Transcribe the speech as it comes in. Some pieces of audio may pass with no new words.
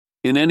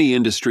In any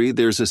industry,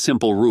 there's a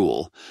simple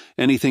rule: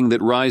 anything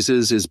that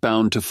rises is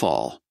bound to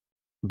fall.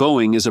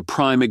 Boeing is a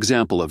prime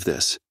example of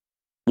this.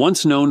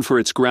 Once known for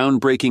its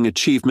groundbreaking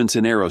achievements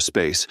in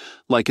aerospace,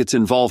 like its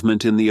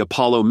involvement in the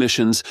Apollo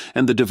missions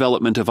and the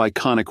development of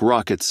iconic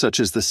rockets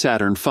such as the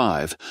Saturn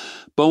V,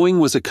 Boeing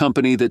was a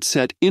company that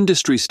set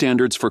industry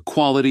standards for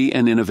quality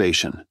and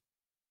innovation.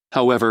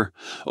 However,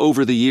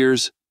 over the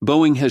years,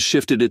 Boeing has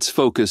shifted its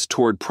focus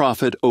toward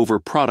profit over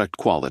product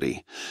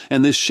quality,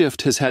 and this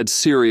shift has had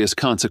serious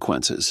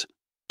consequences.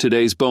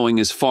 Today's Boeing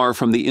is far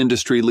from the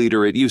industry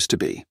leader it used to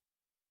be.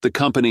 The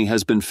company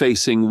has been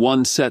facing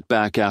one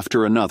setback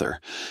after another,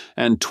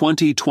 and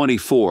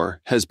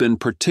 2024 has been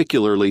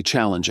particularly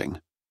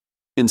challenging.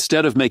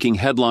 Instead of making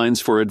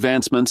headlines for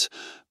advancements,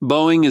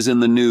 Boeing is in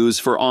the news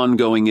for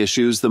ongoing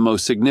issues, the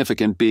most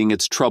significant being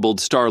its troubled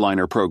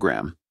Starliner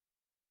program.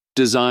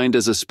 Designed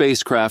as a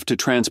spacecraft to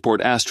transport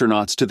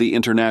astronauts to the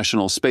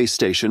International Space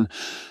Station,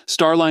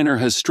 Starliner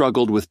has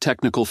struggled with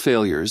technical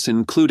failures,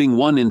 including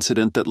one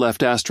incident that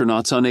left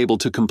astronauts unable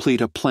to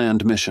complete a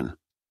planned mission.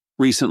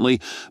 Recently,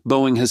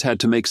 Boeing has had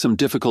to make some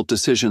difficult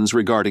decisions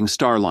regarding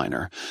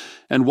Starliner,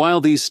 and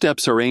while these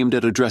steps are aimed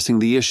at addressing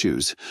the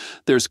issues,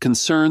 there's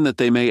concern that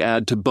they may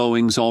add to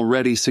Boeing's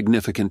already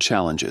significant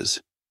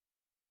challenges.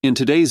 In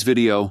today's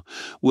video,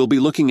 we'll be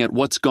looking at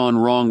what's gone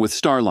wrong with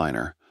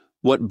Starliner,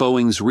 what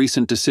Boeing's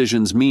recent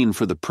decisions mean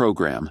for the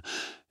program,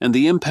 and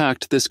the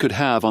impact this could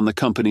have on the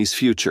company's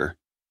future.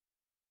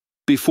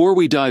 Before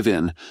we dive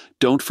in,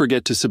 don't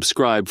forget to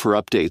subscribe for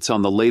updates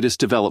on the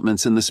latest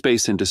developments in the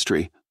space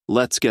industry.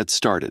 Let's get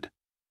started.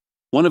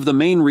 One of the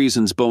main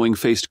reasons Boeing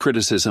faced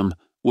criticism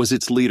was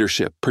its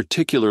leadership,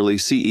 particularly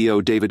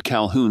CEO David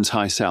Calhoun's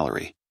high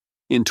salary.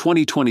 In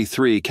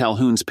 2023,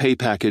 Calhoun's pay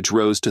package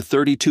rose to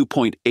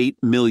 $32.8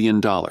 million,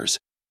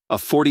 a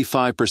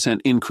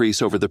 45%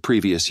 increase over the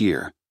previous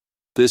year.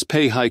 This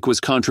pay hike was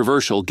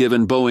controversial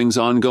given Boeing's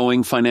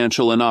ongoing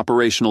financial and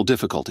operational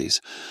difficulties.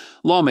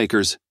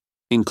 Lawmakers,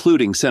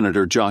 including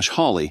Senator Josh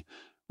Hawley,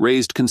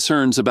 raised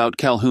concerns about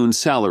Calhoun's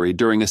salary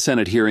during a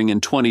Senate hearing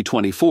in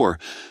 2024,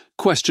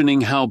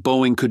 questioning how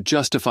Boeing could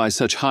justify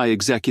such high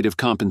executive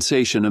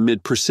compensation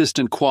amid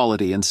persistent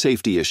quality and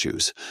safety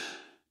issues.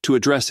 To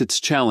address its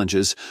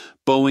challenges,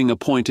 Boeing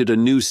appointed a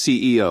new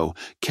CEO,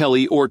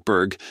 Kelly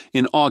Ortberg,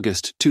 in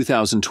August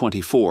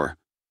 2024.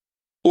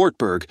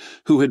 Ortberg,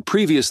 who had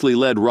previously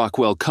led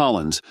Rockwell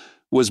Collins,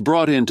 was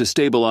brought in to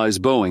stabilize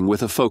Boeing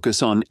with a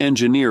focus on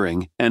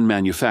engineering and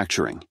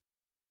manufacturing.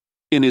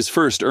 In his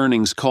first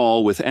earnings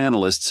call with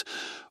analysts,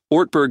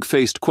 Ortberg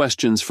faced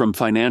questions from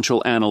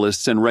financial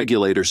analysts and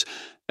regulators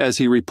as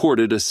he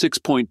reported a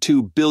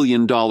 $6.2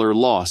 billion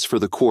loss for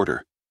the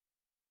quarter.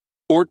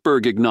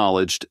 Ortberg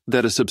acknowledged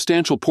that a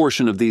substantial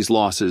portion of these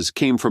losses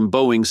came from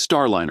Boeing's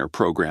Starliner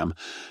program,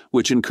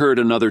 which incurred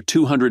another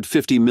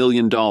 $250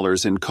 million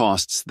in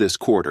costs this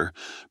quarter,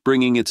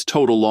 bringing its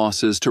total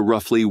losses to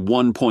roughly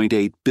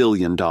 $1.8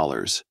 billion.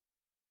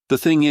 The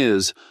thing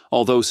is,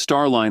 although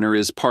Starliner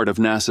is part of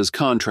NASA's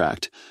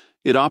contract,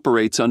 it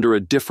operates under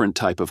a different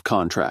type of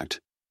contract.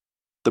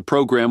 The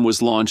program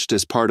was launched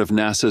as part of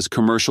NASA's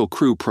Commercial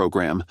Crew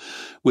Program,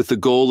 with the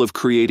goal of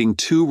creating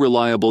 2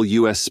 reliable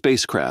U.S.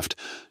 spacecraft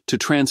to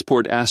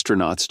transport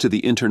astronauts to the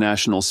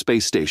International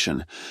Space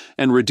Station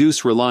and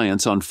reduce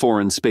reliance on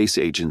foreign space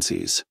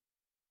agencies.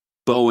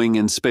 Boeing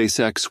and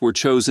SpaceX were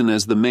chosen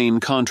as the main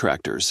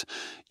contractors,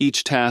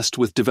 each tasked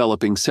with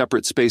developing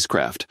separate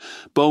spacecraft,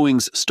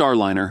 Boeing's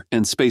Starliner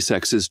and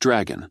SpaceX's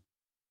Dragon.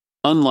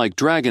 Unlike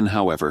Dragon,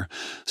 however,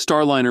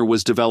 Starliner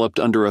was developed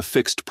under a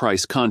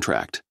fixed-price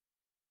contract.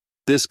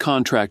 This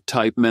contract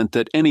type meant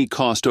that any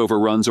cost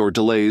overruns or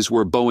delays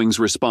were Boeing's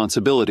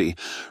responsibility,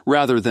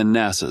 rather than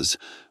NASA's,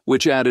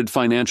 which added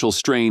financial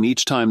strain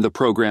each time the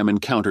program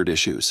encountered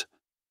issues.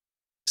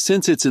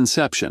 Since its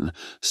inception,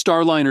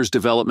 Starliner's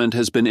development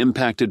has been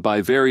impacted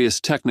by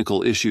various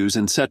technical issues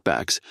and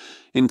setbacks,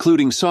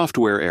 including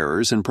software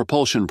errors and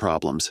propulsion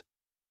problems.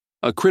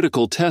 A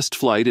critical test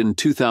flight in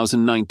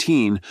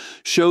 2019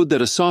 showed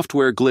that a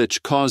software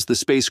glitch caused the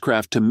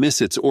spacecraft to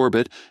miss its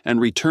orbit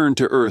and return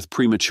to Earth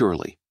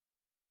prematurely.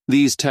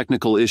 These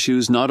technical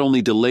issues not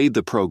only delayed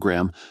the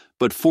program,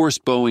 but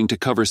forced Boeing to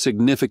cover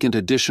significant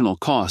additional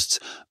costs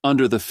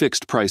under the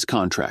fixed-price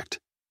contract,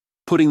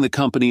 putting the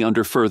company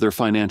under further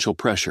financial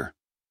pressure.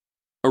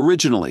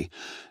 Originally,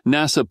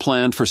 NASA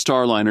planned for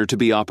Starliner to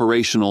be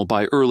operational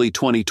by early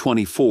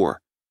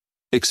 2024,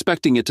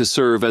 expecting it to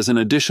serve as an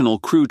additional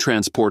crew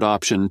transport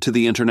option to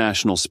the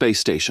International Space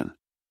Station.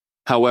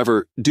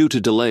 However, due to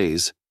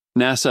delays,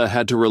 NASA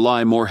had to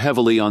rely more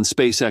heavily on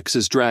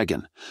SpaceX's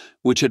Dragon,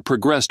 which had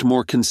progressed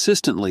more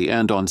consistently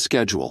and on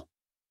schedule.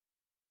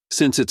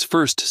 Since its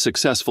first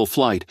successful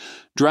flight,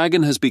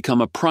 Dragon has become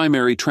a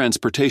primary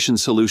transportation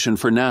solution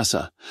for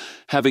NASA,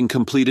 having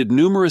completed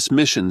numerous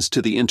missions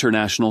to the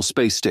International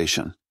Space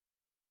Station.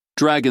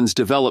 Dragon's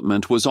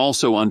development was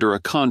also under a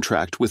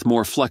contract with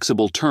more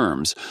flexible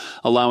terms,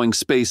 allowing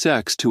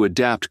SpaceX to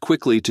adapt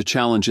quickly to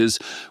challenges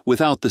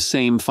without the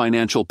same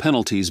financial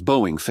penalties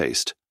Boeing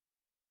faced.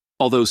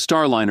 Although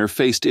Starliner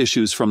faced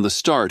issues from the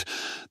start,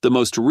 the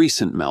most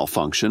recent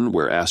malfunction,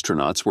 where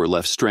astronauts were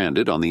left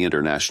stranded on the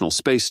International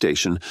Space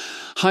Station,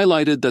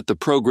 highlighted that the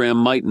program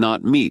might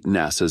not meet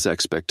NASA's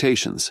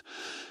expectations.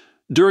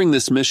 During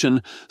this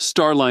mission,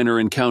 Starliner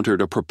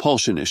encountered a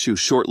propulsion issue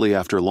shortly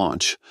after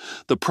launch.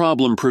 The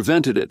problem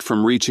prevented it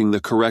from reaching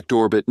the correct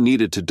orbit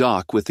needed to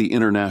dock with the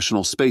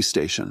International Space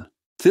Station.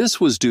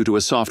 This was due to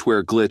a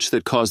software glitch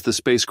that caused the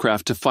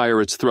spacecraft to fire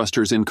its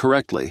thrusters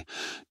incorrectly,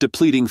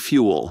 depleting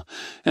fuel,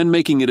 and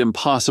making it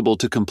impossible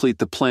to complete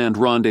the planned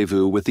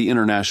rendezvous with the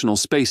International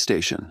Space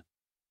Station.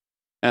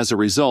 As a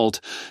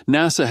result,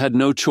 NASA had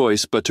no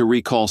choice but to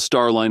recall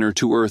Starliner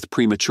to Earth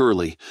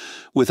prematurely,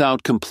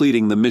 without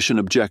completing the mission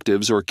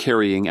objectives or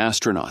carrying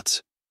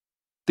astronauts.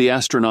 The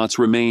astronauts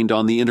remained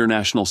on the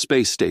International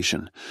Space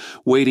Station,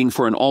 waiting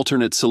for an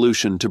alternate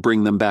solution to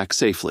bring them back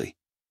safely.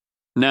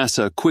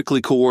 NASA quickly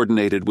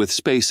coordinated with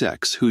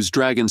SpaceX, whose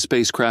Dragon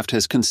spacecraft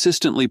has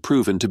consistently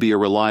proven to be a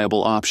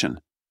reliable option.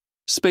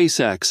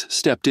 SpaceX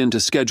stepped in to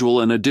schedule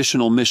an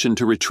additional mission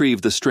to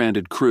retrieve the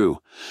stranded crew,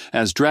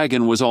 as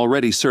Dragon was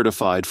already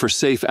certified for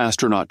safe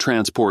astronaut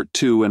transport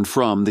to and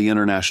from the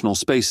International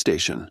Space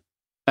Station.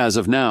 As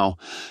of now,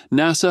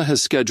 NASA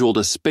has scheduled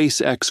a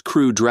SpaceX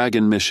Crew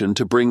Dragon mission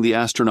to bring the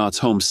astronauts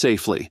home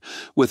safely,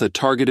 with a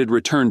targeted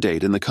return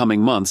date in the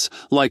coming months,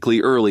 likely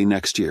early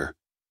next year.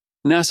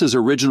 NASA's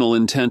original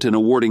intent in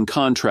awarding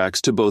contracts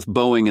to both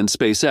Boeing and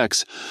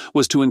SpaceX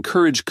was to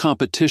encourage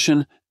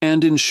competition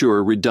and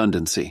ensure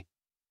redundancy.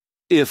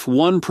 If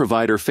one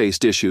provider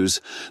faced issues,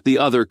 the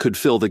other could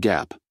fill the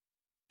gap.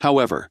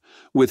 However,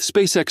 with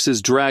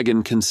SpaceX's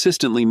Dragon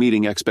consistently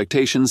meeting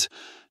expectations,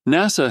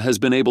 NASA has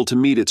been able to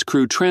meet its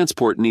crew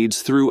transport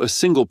needs through a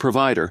single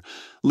provider,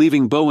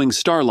 leaving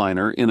Boeing's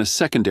Starliner in a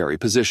secondary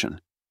position.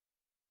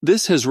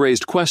 This has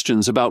raised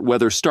questions about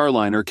whether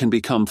Starliner can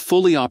become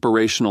fully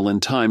operational in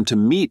time to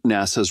meet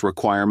NASA's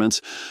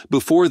requirements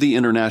before the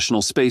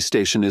International Space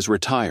Station is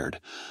retired,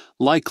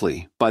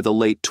 likely by the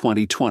late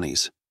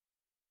 2020s.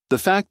 The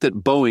fact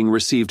that Boeing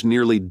received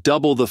nearly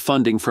double the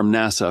funding from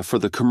NASA for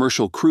the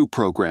Commercial Crew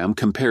Program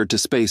compared to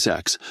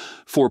SpaceX,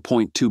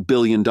 $4.2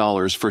 billion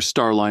for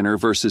Starliner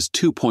versus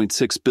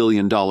 $2.6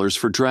 billion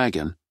for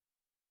Dragon.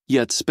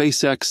 Yet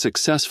SpaceX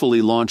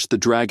successfully launched the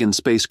Dragon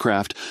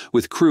spacecraft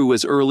with crew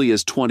as early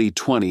as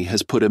 2020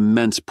 has put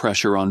immense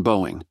pressure on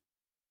Boeing.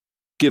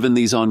 Given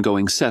these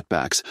ongoing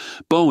setbacks,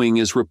 Boeing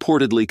is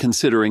reportedly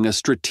considering a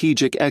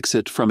strategic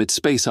exit from its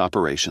space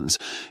operations,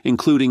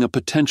 including a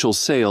potential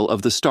sale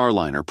of the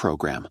Starliner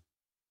program.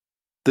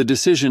 The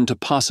decision to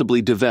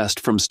possibly divest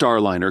from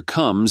Starliner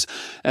comes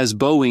as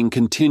Boeing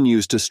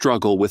continues to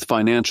struggle with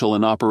financial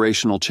and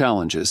operational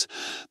challenges.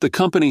 The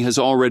company has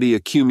already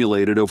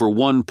accumulated over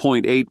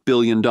 $1.8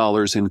 billion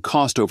in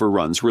cost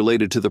overruns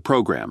related to the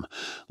program,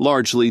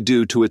 largely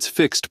due to its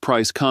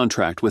fixed-price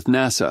contract with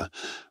NASA,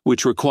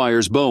 which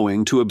requires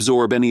Boeing to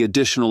absorb any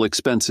additional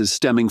expenses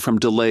stemming from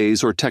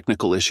delays or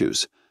technical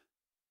issues.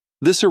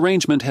 This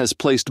arrangement has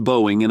placed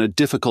Boeing in a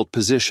difficult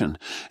position,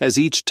 as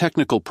each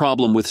technical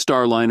problem with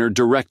Starliner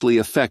directly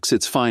affects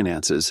its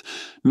finances,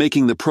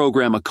 making the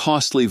program a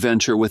costly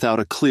venture without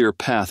a clear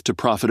path to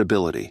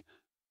profitability.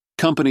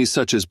 Companies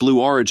such as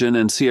Blue Origin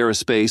and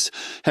aerospace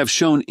have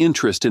shown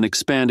interest in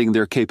expanding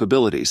their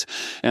capabilities,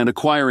 and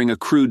acquiring a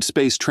crewed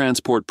space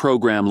transport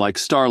program like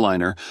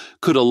Starliner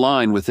could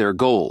align with their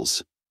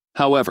goals.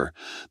 However,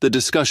 the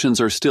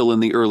discussions are still in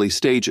the early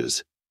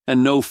stages,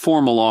 and no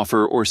formal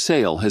offer or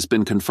sale has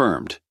been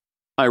confirmed.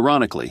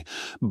 Ironically,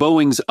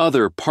 Boeing's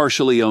other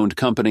partially owned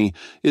company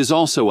is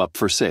also up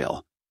for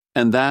sale,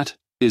 and that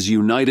is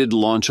United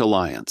Launch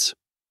Alliance.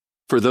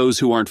 For those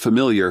who aren't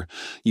familiar,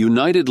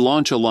 United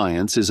Launch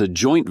Alliance is a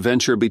joint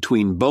venture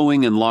between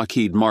Boeing and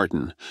Lockheed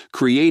Martin,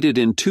 created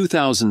in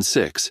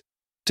 2006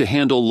 to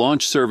handle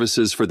launch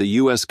services for the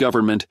U.S.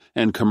 government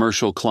and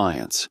commercial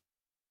clients.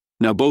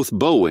 Now, both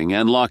Boeing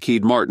and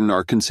Lockheed Martin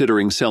are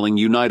considering selling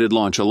United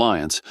Launch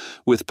Alliance,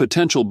 with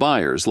potential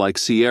buyers like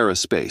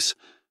aerospace.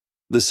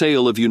 The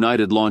sale of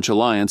United Launch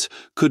Alliance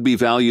could be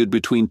valued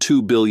between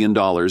 $2 billion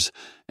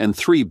and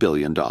 $3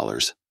 billion.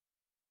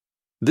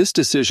 This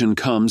decision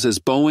comes as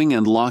Boeing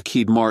and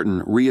Lockheed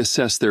Martin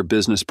reassess their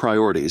business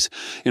priorities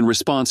in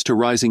response to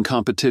rising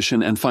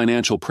competition and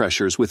financial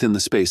pressures within the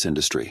space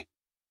industry.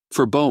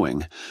 For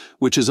Boeing,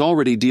 which is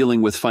already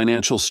dealing with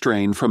financial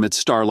strain from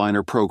its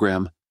Starliner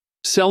program,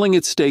 selling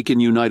its stake in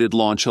United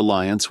Launch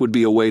Alliance would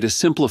be a way to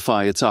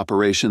simplify its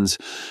operations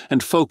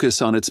and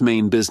focus on its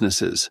main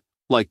businesses,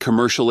 like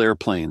commercial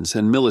airplanes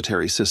and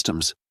military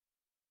systems.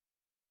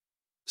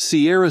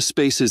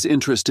 Aerospace's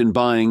interest in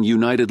buying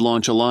United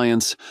Launch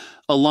Alliance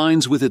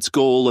aligns with its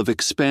goal of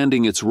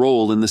expanding its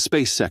role in the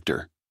space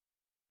sector.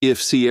 If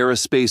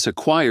aerospace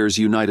acquires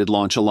United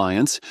Launch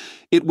Alliance,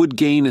 it would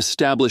gain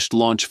established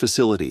launch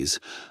facilities,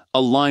 a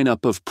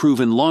lineup of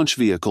proven launch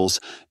vehicles,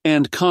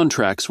 and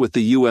contracts with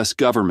the U.S.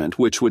 government,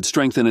 which would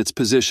strengthen its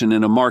position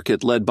in a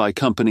market led by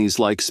companies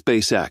like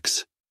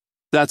SpaceX.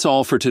 That's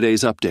all for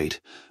today's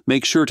update.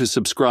 Make sure to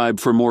subscribe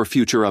for more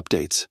future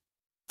updates.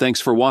 Thanks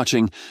for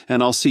watching,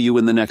 and I'll see you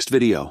in the next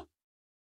video.